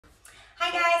Hi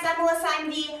guys, I'm Melissa.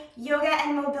 I'm the yoga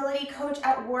and mobility coach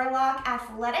at Warlock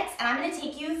Athletics, and I'm going to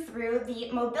take you through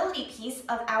the mobility piece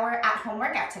of our at-home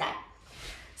workout today.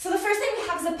 So the first thing we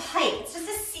have is a pike. It's just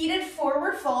a seated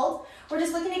forward fold. We're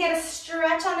just looking to get a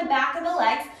stretch on the back of the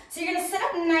legs. So you're going to sit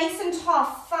up nice and tall.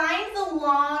 Find the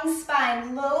long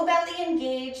spine, low belly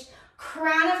engaged,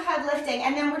 crown of head lifting,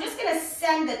 and then we're just going to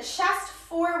send the chest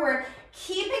forward,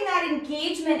 keeping that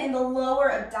engagement in the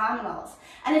lower abdominals.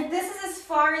 And if this is as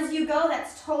far as you go,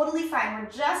 that's totally fine. We're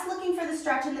just looking for the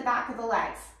stretch in the back of the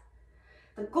legs.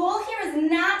 The goal here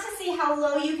is not to see how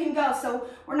low you can go. So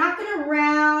we're not going to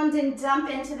round and dump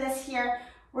into this here.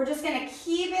 We're just going to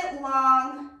keep it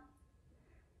long.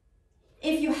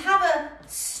 If you have a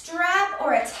strap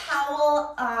or a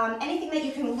towel, anything that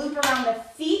you can loop around the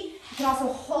feet, you can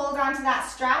also hold onto that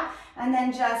strap and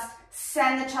then just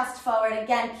send the chest forward.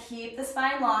 Again, keep the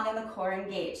spine long and the core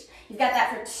engaged. You've got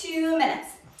that for 2 minutes.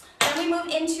 Then we move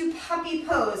into puppy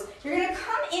pose. You're going to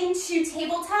come into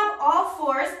tabletop, all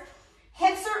fours.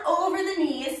 Hips are over the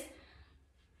knees.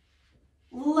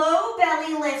 Low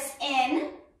belly lifts in.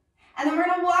 And then we're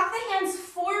going to walk the hands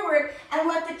forward and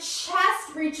let the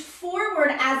chest reach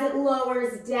forward as it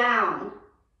lowers down.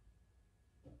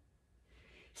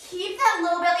 Keep that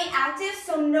low belly active,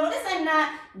 so notice I'm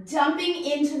not dumping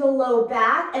into the low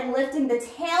back and lifting the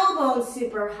tailbone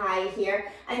super high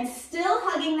here. I'm still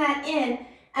hugging that in,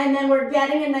 and then we're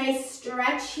getting a nice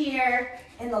stretch here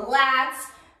in the lats.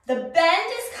 The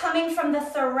bend is coming from the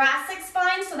thoracic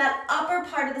spine, so that upper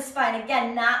part of the spine,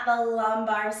 again, not the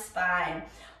lumbar spine.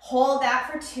 Hold that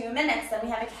for 2 minutes, then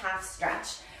we have a calf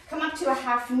stretch. Come up to a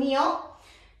half kneel.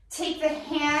 Take the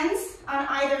hands on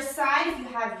either side if you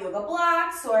have yoga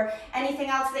blocks or anything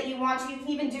else that you want to. You can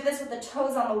even do this with the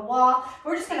toes on the wall.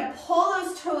 We're just going to pull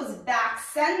those toes back,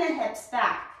 send the hips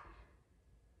back.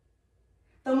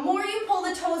 The more you pull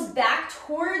the toes back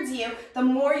towards you, the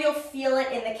more you'll feel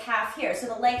it in the calf here. So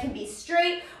the leg can be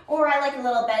straight, or I like a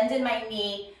little bend in my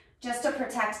knee just to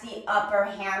protect the upper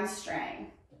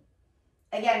hamstring.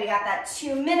 Again, we got that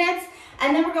 2 minutes,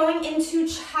 and then we're going into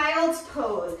child's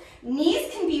pose. Knees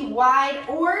can be wide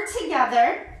or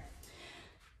together.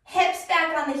 Hips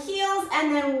back on the heels,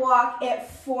 and then walk it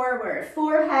forward.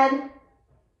 Forehead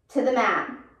to the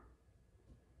mat.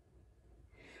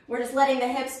 We're just letting the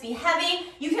hips be heavy.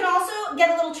 You can also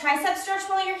get a little tricep stretch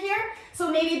while you're here. So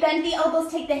maybe bend the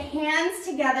elbows, take the hands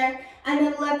together, and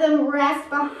then let them rest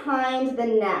behind the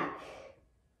neck.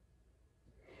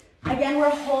 Again, we're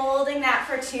holding that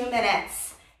for 2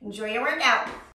 minutes. Enjoy your workout.